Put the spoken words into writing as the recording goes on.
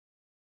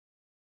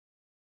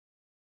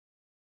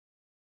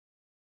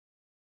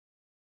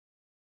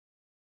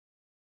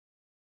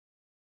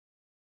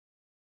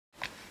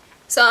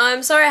So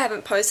I'm sorry I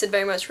haven't posted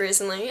very much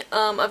recently.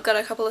 I've got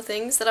a couple of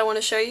things that I want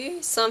to show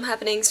you. Some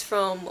happenings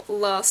from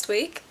last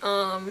week,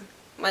 my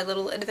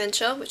little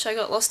adventure which I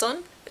got lost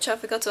on, which I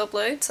forgot to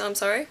upload, so I'm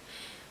sorry.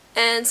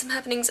 And some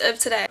happenings of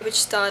today, which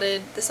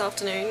started this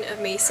afternoon of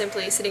me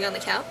simply sitting on the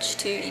couch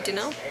to eat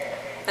dinner,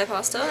 my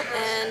pasta,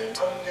 and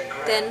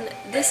then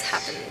this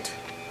happened.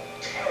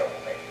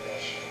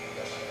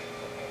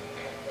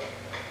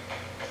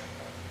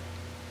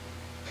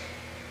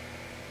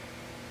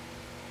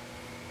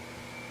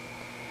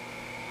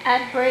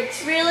 Ad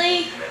breaks,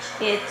 really?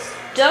 It's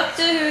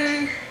Doctor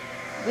Who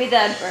with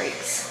ad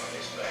breaks.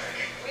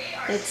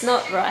 It's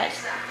not right.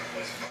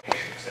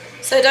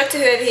 So Doctor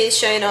Who over here is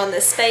shown on the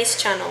Space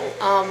Channel,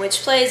 which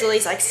plays all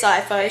these like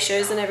sci-fi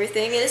shows and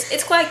everything.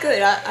 It's quite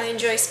good. I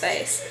enjoy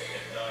space.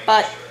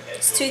 But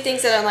there's two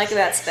things that I don't like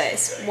about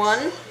space.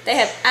 One, they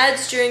have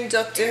ads during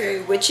Doctor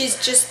Who, which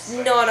is just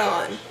not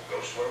on.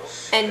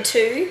 And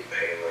two,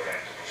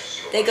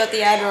 they got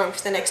the ad wrong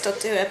for the next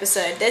Doctor Who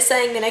episode. They're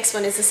saying the next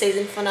one is the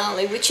season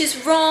finale, which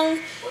is wrong.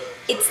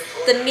 It's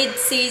the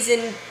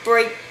mid-season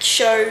break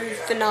show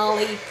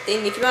finale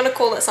thing. If you want to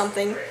call it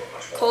something,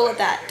 call it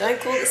that. Don't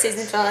call it the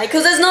season finale,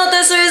 because it's not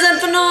the season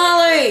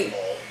finale!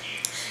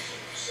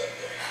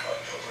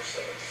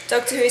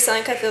 Doctor Who is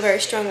something I feel very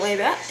strongly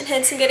about, and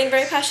hence I'm getting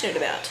very passionate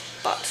about.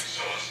 But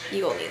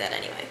you all knew that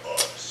anyway.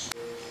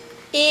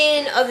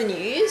 In other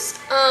news,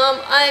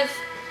 I've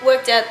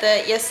worked out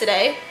that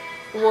yesterday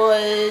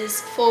was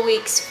 4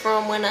 weeks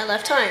from when I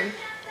left home.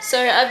 So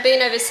I've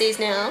been overseas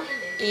now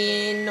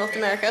in North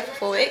America for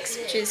 4 weeks,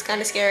 which is kind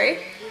of scary.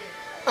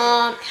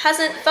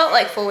 Hasn't felt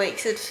like 4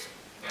 weeks.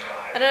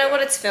 I don't know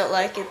what it's felt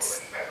like.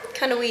 It's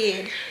kind of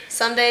weird.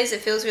 Some days it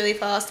feels really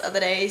fast,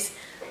 other days,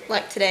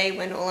 like today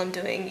when all I'm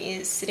doing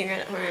is sitting around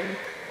at home,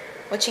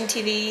 watching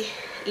TV,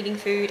 eating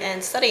food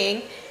and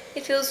studying,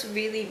 it feels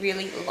really,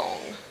 really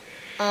long.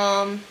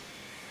 But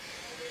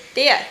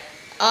yeah.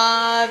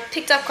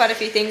 Picked up quite a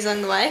few things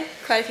along the way,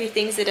 quite a few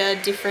things that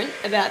are different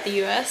about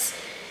the US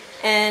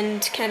and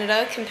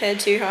Canada compared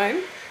to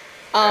home.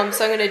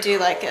 So I'm going to do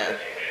like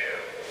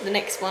the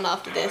next one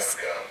after this.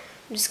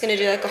 I'm just going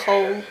to do like a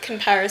whole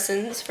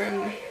comparisons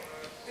from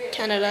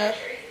Canada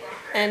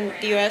and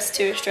the US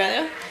to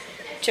Australia,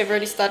 which I've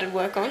already started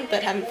work on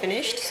but haven't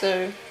finished,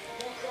 so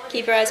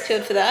keep your eyes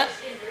peeled for that.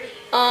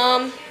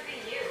 But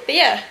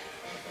yeah.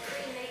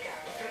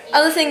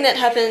 Other thing that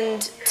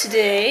happened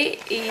today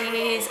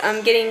is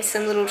I'm getting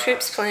some little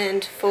trips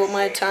planned for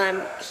my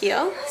time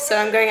here. So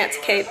I'm going out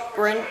to Cape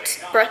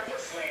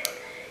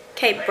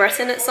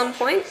Breton at some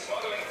point.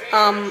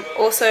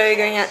 Also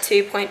going out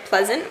to Point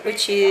Pleasant,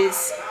 which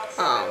is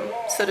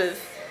sort of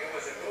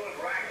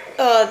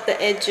the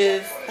edge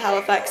of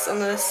Halifax on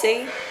the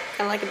sea,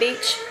 kind of like a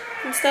beach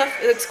and stuff.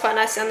 It looks quite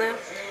nice down there.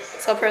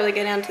 So I'll probably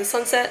go down to the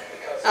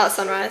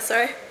sunrise,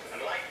 sorry.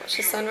 Watch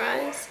the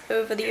sunrise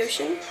over the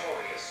ocean.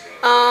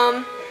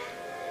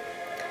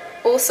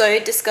 Also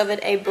discovered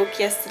a book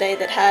yesterday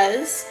that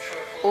has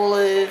all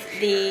of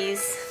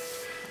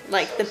these,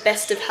 like the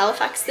best of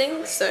Halifax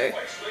things. So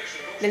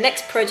the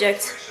next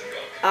project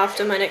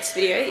after my next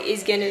video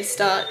is going to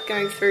start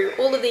going through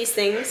all of these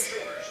things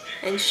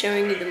and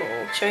showing you them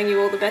all, showing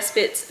you all the best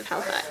bits of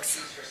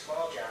Halifax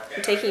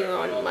and taking you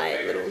on my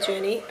little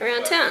journey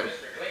around town.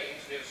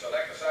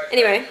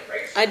 Anyway,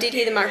 I did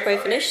hear the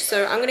microwave finish,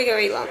 so I'm going to go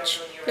eat lunch.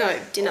 No,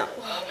 dinner.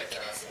 Oh my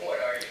goodness.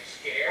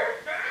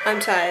 I'm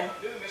tired.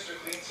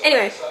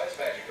 Anyway,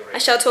 I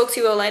shall talk to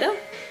you all later.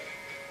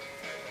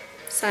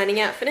 Signing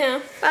out for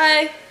now.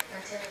 Bye!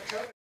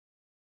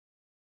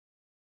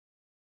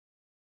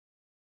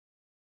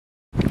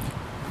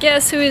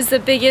 Guess who is the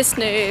biggest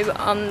noob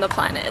on the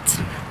planet?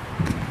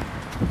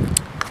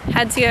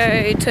 Had to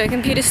go to a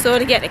computer store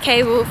to get a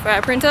cable for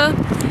our printer.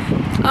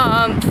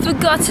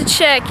 Forgot to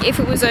check if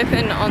it was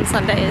open on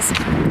Sundays,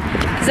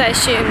 because I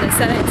assumed that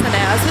Saturday and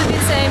Sunday hours would be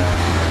the same.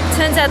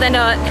 Turns out they're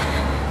not.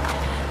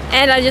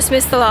 And I just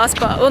missed the last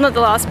bus, well not the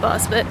last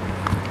bus, but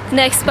the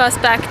next bus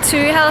back to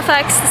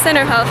Halifax, the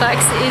centre of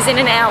Halifax, is in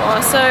an hour,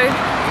 so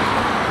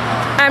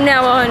I'm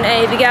now on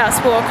a big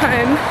ass walk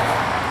home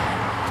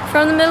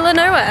from the middle of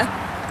nowhere.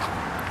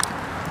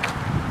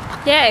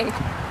 Yay!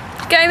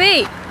 Go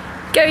me!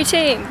 Go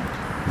team!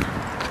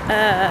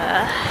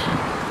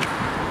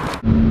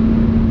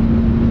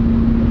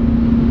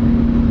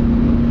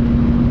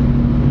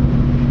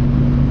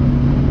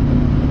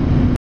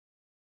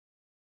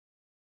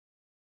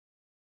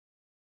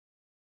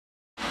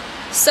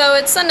 So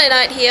it's Sunday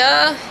night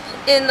here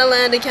in the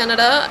land of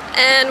Canada,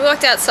 and we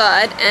walked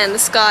outside and the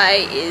sky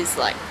is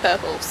like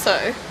purple,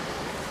 so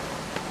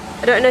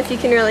I don't know if you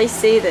can really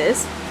see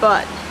this,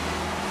 but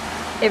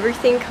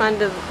everything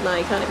kind of, no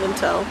you can't even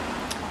tell.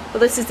 Well,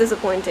 this is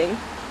disappointing,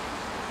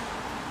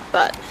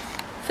 but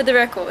for the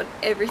record,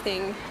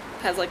 everything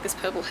has like this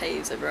purple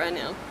haze over right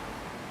now.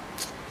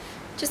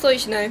 Just thought you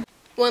should know.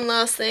 One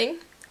last thing,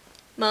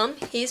 Mum,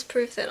 here's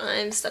proof that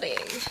I'm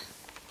studying.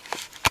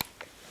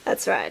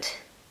 That's right.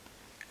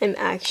 I'm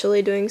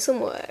actually doing some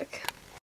work.